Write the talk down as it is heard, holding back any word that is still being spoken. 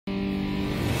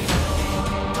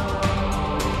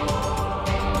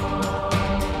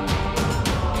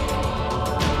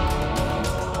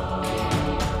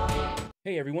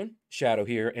everyone, Shaedow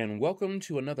here, and welcome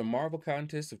to another Marvel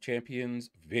Contest of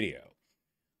Champions video.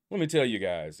 Let me tell you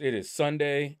guys, it is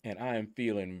Sunday, and I am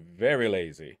feeling very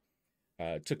lazy.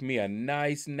 It took me a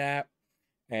nice nap,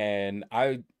 and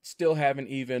I still haven't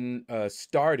even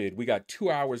started. We got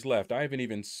 2 hours left. I haven't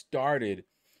even started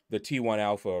the T1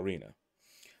 Alpha Arena.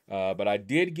 But I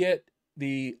did get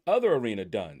the other arena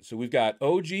done. So we've got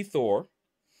OG Thor,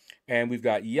 and we've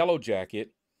got YellowJacket,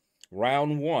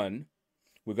 round 1.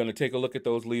 We're going to take a look at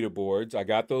those leaderboards. I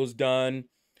got those done,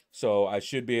 so I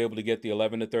should be able to get the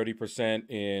 11 to 30%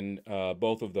 in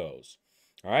both of those.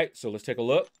 All right, so let's take a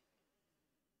look.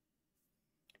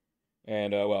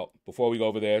 And, well, before we go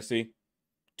over there, see,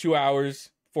 2 hours,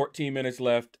 14 minutes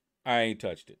left. I ain't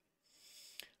touched it.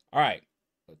 All right,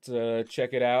 let's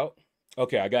check it out.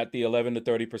 Okay, I got the 11 to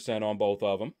 30% on both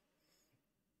of them.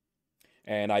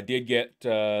 And I did get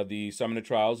the Summoner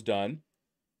Trials done.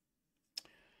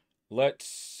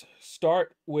 Let's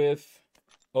start with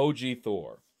OG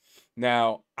Thor.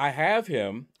 Now, I have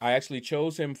him. I actually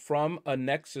chose him from a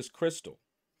Nexus Crystal.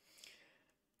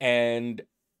 And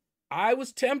I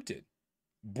was tempted,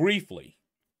 briefly,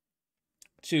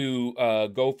 to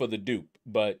go for the dupe.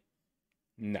 But,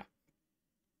 no.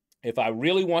 If I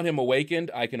really want him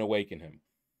awakened, I can awaken him.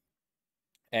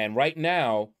 And right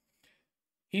now,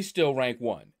 he's still rank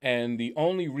 1. And the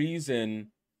only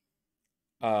reason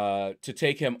to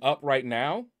take him up right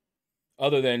now,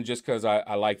 other than just because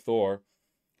I like Thor,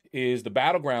 is the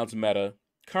Battlegrounds meta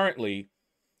currently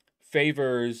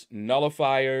favors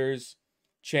nullifiers,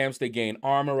 champs that gain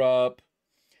armor up,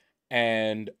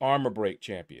 and armor break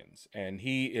champions. And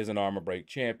he is an armor break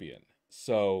champion.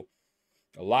 So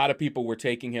a lot of people were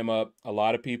taking him up. A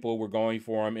lot of people were going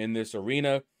for him in this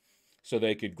arena so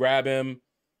they could grab him,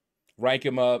 rank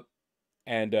him up,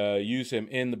 and use him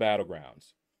in the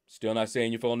Battlegrounds. Still not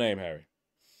saying your full name, Harry.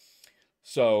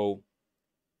 So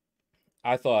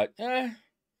I thought,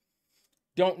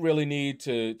 don't really need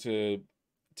to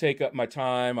take up my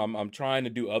time. I'm trying to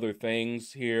do other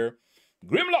things here.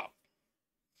 Grimlock!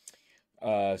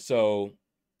 So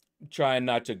trying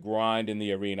not to grind in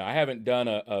the arena. I haven't done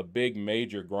a big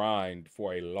major grind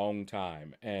for a long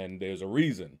time, and there's a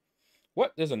reason.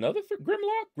 What? There's another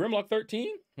Grimlock? Grimlock 13?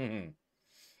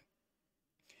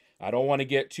 I don't want to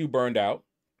get too burned out.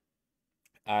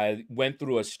 I went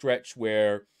through a stretch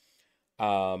where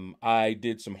I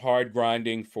did some hard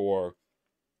grinding for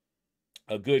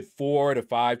a good 4 to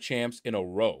 5 champs in a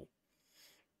row.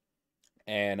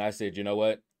 And I said, you know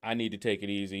what? I need to take it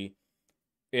easy.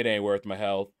 It ain't worth my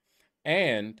health.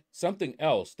 And something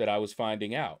else that I was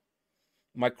finding out.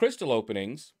 My crystal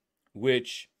openings,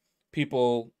 which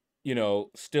people,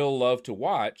 still love to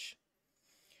watch,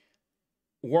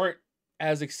 weren't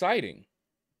as exciting,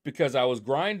 because I was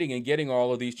grinding and getting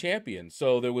all of these champions.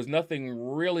 So there was nothing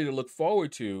really to look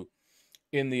forward to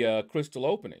in the crystal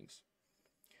openings.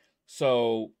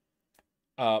 So,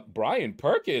 Brian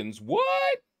Perkins,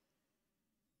 what?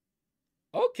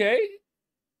 Okay.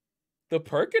 The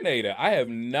Perkinator. I have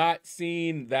not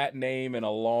seen that name in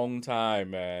a long time,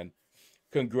 man.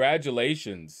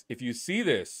 Congratulations. If you see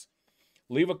this,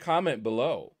 leave a comment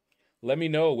below. Let me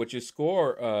know what your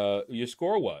score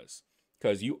was,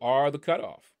 because you are the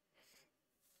cutoff.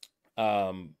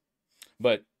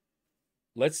 But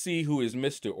let's see who is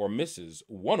Mr. or Mrs.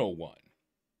 101.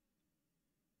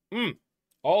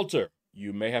 Alter.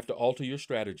 You may have to alter your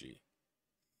strategy.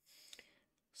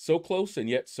 So close and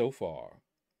yet so far.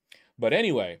 But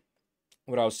anyway,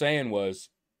 what I was saying was,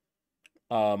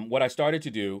 what I started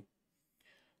to do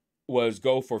was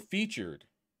go for featured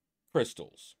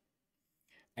crystals.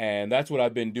 And that's what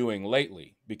I've been doing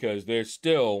lately, because there's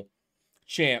still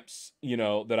champs,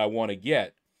 that I want to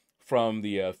get from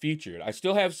the featured. I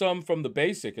still have some from the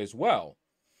basic as well.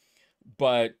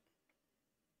 But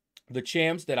the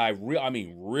champs that I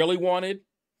really wanted,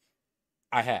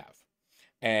 I have.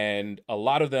 And a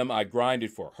lot of them I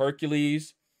grinded for.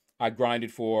 Hercules, I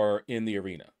grinded for in the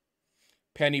arena.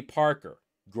 Penny Parker,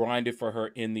 grinded for her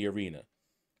in the arena.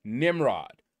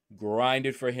 Nimrod,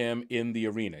 grinded for him in the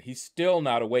arena. He's still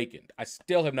not awakened. I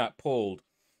still have not pulled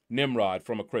Nimrod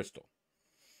from a crystal.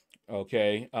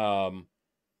 Okay.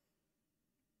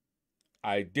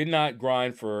 I did not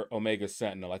grind for Omega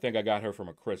Sentinel. I think I got her from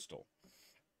a crystal.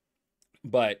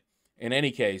 But in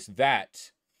any case,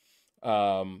 that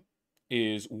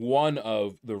is one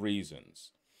of the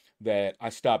reasons that I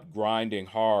stopped grinding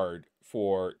hard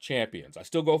for champions. I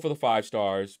still go for the 5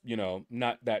 stars,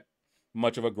 not that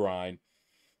much of a grind.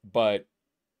 But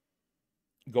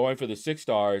going for the 6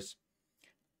 stars,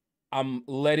 I'm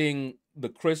letting the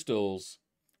crystals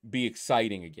be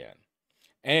exciting again,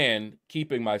 and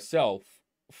keeping myself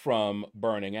from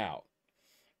burning out.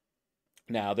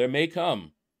 Now, there may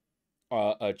come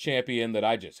a champion that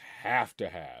I just have to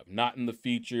have, not in the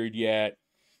featured yet,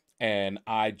 and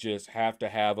I just have to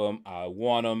have them. I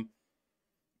want them.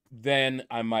 Then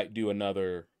I might do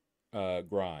another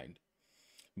grind.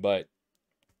 But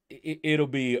it'll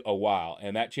be a while,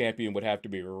 and that champion would have to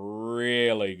be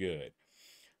really good.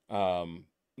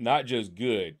 Not just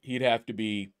good. He'd have to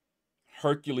be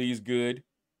Hercules good,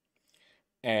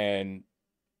 and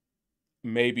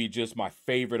maybe just my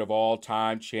favorite of all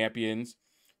time champions,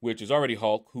 which is already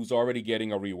Hulk, who's already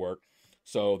getting a rework.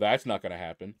 So that's not going to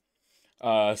happen.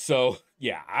 So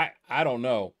yeah, I don't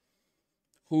know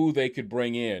who they could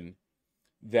bring in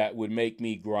that would make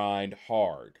me grind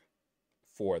hard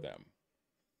for them.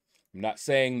 I'm not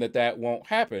saying that that won't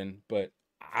happen, but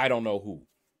I don't know who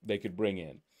they could bring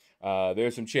in.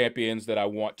 There's some champions that I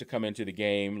want to come into the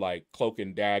game, like Cloak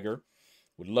and Dagger.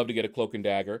 Would love to get a Cloak and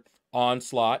Dagger.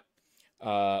 Onslaught.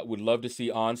 Would love to see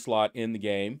Onslaught in the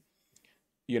game.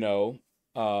 You know,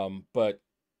 but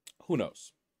who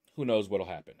knows? Who knows what'll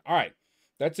happen? All right.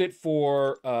 That's it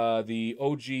for the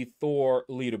OG Thor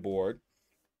leaderboard.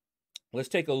 Let's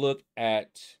take a look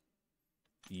at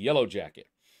YellowJacket.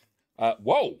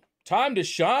 Whoa. Time to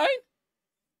shine?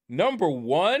 Number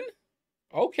 1?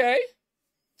 Okay.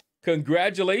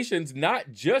 Congratulations,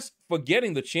 not just for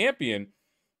getting the champion,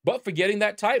 but for getting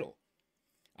that title.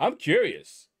 I'm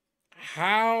curious,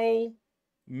 how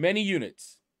many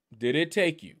units did it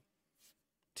take you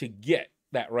to get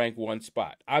that rank 1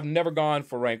 spot? I've never gone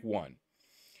for rank 1.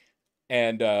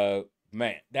 And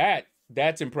man,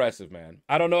 that's impressive, man.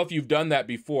 I don't know if you've done that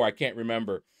before. I can't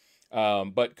remember.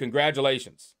 But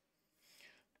congratulations.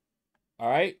 All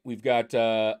right, we've got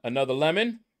another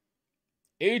lemon.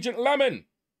 Agent Lemon.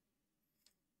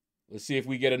 Let's see if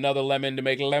we get another lemon to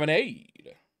make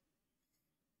lemonade.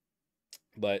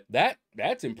 But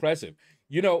that's impressive.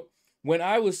 You know, when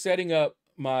I was setting up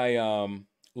my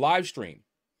live stream,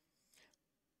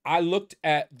 I looked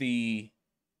at the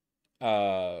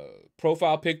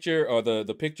profile picture, or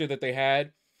the picture that they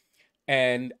had,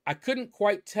 and I couldn't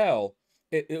quite tell.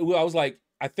 I was like,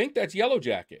 I think that's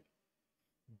YellowJacket,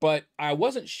 but I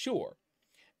wasn't sure.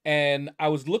 And I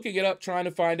was looking it up, trying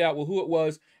to find out who it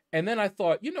was. And then I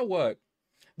thought, you know what?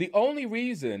 The only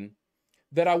reason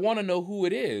that I want to know who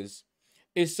it is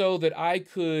so that I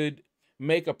could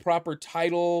make a proper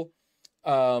title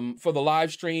for the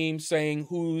live stream saying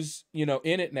who's, you know,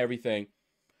 in it and everything.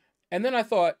 And then I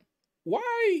thought,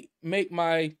 why make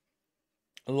my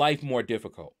life more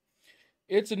difficult?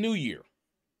 It's a new year.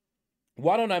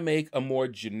 Why don't I make a more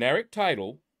generic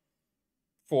title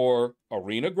for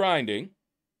arena grinding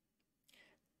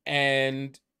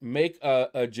and make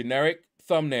a generic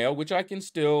thumbnail, which I can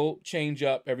still change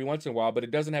up every once in a while, but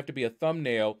it doesn't have to be a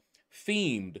thumbnail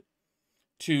themed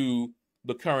to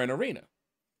the current arena.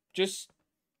 Just,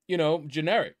 you know,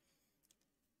 generic.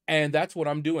 And that's what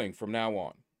I'm doing from now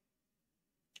on.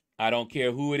 I don't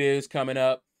care who it is coming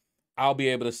up. I'll be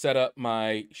able to set up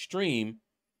my stream,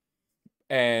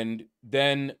 and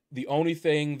then the only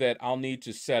thing that I'll need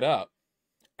to set up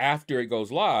after it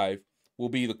goes live will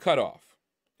be the cutoff.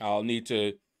 I'll need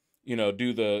to, you know,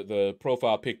 do the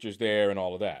profile pictures there and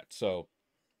all of that. So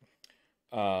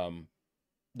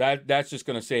that's just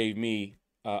going to save me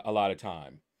a lot of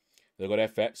time. There go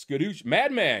that fat skadoosh.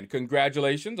 Madman,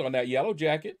 congratulations on that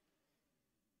YellowJacket.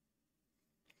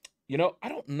 You know, I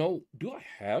don't know. Do I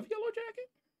have YellowJacket?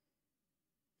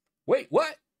 Wait,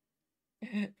 what?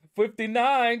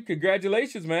 59.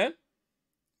 Congratulations, man.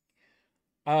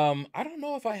 I don't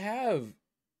know if I have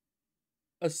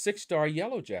a 6-star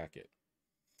YellowJacket.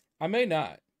 I may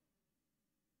not.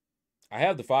 I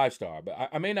have the 5-star, but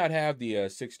I may not have the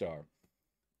 6-star.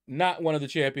 Not one of the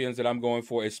champions that I'm going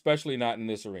for, especially not in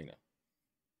this arena.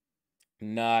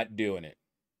 Not doing it.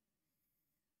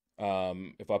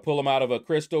 If I pull him out of a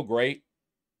crystal, great.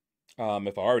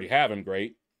 If I already have him,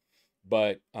 great.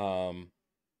 But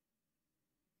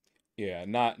yeah,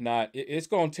 not. It's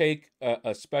going to take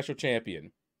a special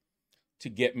champion to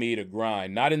get me to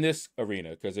grind. Not in this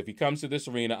arena, because if he comes to this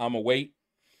arena, I'm going to wait.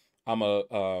 I'm going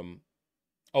to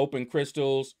open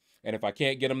crystals, and if I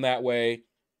can't get him that way,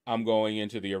 I'm going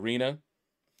into the arena.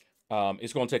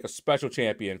 It's going to take a special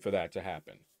champion for that to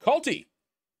happen. Culty,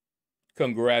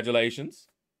 congratulations.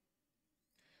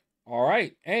 All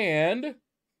right, and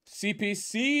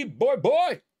CPC,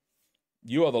 boy,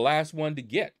 you are the last one to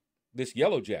get this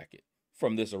YellowJacket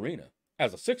from this arena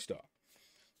as a 6-star.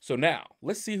 So now,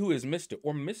 let's see who is Mr.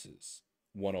 or Mrs.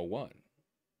 101.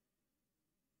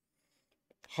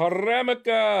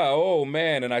 Haramika, oh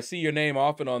man, and I see your name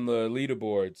often on the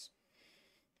leaderboards.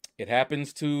 It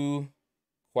happens to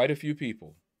quite a few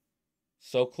people.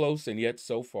 So close and yet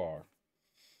so far.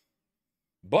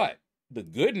 But the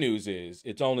good news is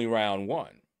it's only round 1.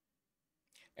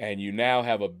 And you now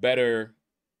have a better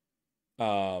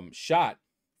shot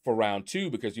for round 2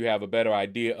 because you have a better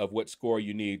idea of what score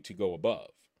you need to go above.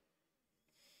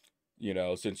 You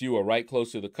know, since you were right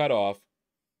close to the cutoff,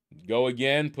 go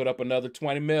again, put up another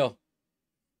 20 mil,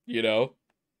 you know,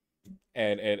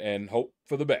 and hope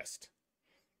for the best.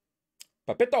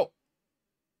 Papito.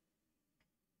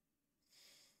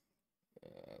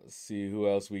 Let's see who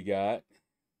else we got.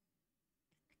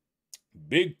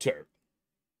 Big Turk.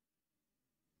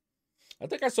 I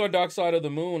think I saw Dark Side of the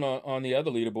Moon on the other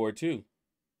leaderboard too.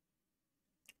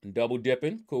 Double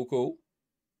dipping. Cool, cool.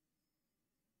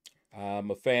 I'm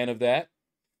a fan of that.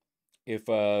 If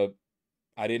I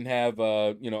didn't have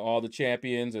you know, all the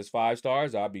champions as 5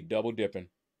 stars, I'd be double dipping.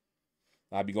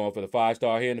 I'd be going for the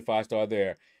 5-star here and the 5-star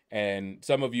there. And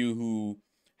some of you who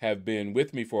have been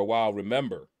with me for a while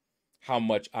remember how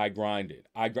much I grinded.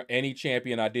 Any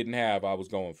champion I didn't have, I was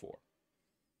going for.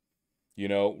 You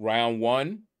know, round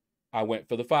 1, I went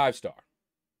for the 5-star.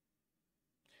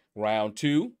 Round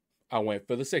 2, I went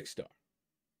for the 6-star.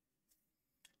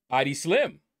 ID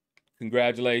Slim,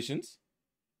 congratulations.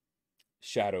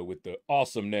 Shaedow with the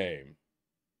awesome name.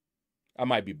 I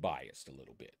might be biased a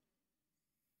little bit.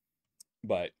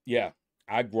 But yeah,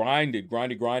 I grinded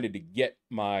to get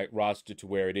my roster to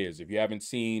where it is. If you haven't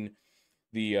seen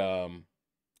the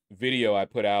video I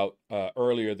put out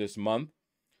earlier this month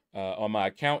on my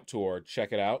account tour,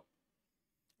 check it out.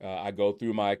 I go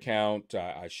through my account.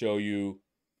 I show you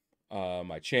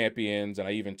my champions, and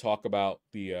I even talk about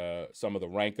the some of the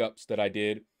rank ups that I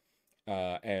did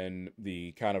and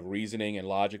the kind of reasoning and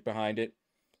logic behind it.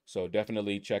 So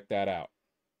definitely check that out.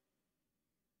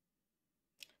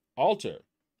 Alter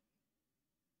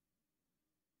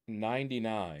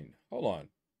 99. Hold on.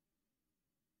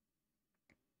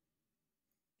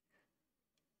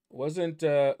 Was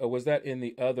that in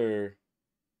the other?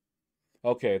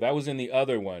 Okay, that was in the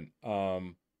other one.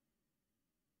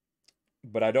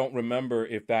 But I don't remember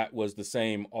if that was the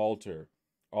same Alter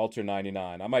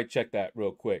 99. I might check that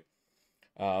real quick.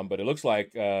 But it looks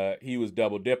like he was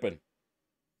double dipping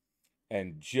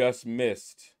and just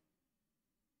missed.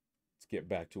 Let's get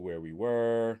back to where we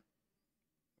were.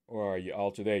 Or are you,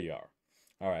 Alter? There you are.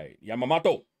 All right,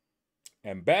 Yamamoto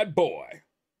and Bad Boy.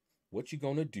 What you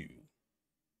gonna do?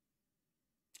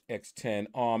 X10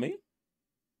 Army.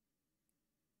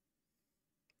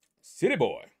 City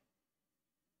Boy.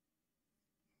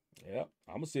 Yep,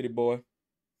 I'm a city boy.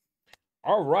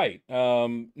 All right.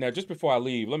 Now, just before I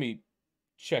leave, let me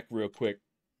check real quick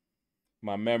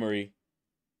my memory.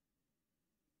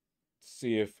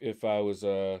 See if I was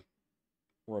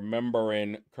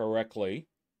remembering correctly.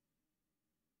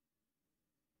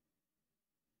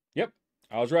 Yep,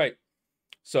 I was right.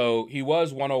 So he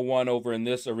was 101 over in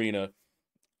this arena.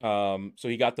 So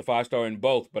he got the 5-star in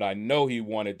both, but I know he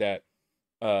wanted that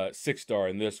 6-star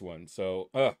in this one. So,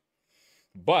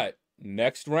 but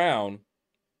next round,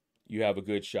 you have a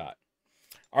good shot.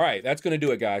 All right, that's going to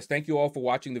do it, guys. Thank you all for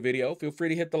watching the video. Feel free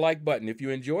to hit the like button. If you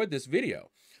enjoyed this video,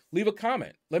 leave a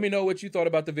comment. Let me know what you thought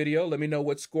about the video. Let me know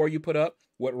what score you put up,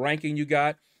 what ranking you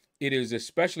got. It is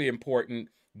especially important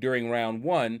during round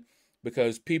 1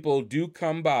 because people do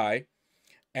come by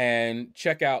and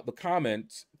check out the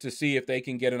comments to see if they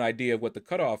can get an idea of what the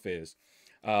cutoff is,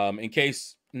 in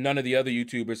case none of the other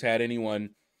YouTubers had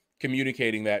anyone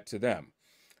communicating that to them.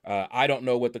 I don't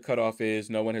know what the cutoff is.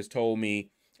 No one has told me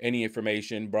any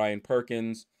information. Brian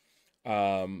Perkins,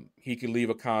 he could leave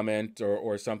a comment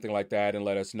or something like that and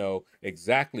let us know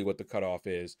exactly what the cutoff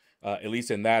is, at least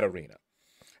in that arena.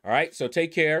 All right, so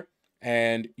take care,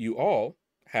 and you all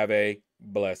have a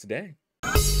blessed day.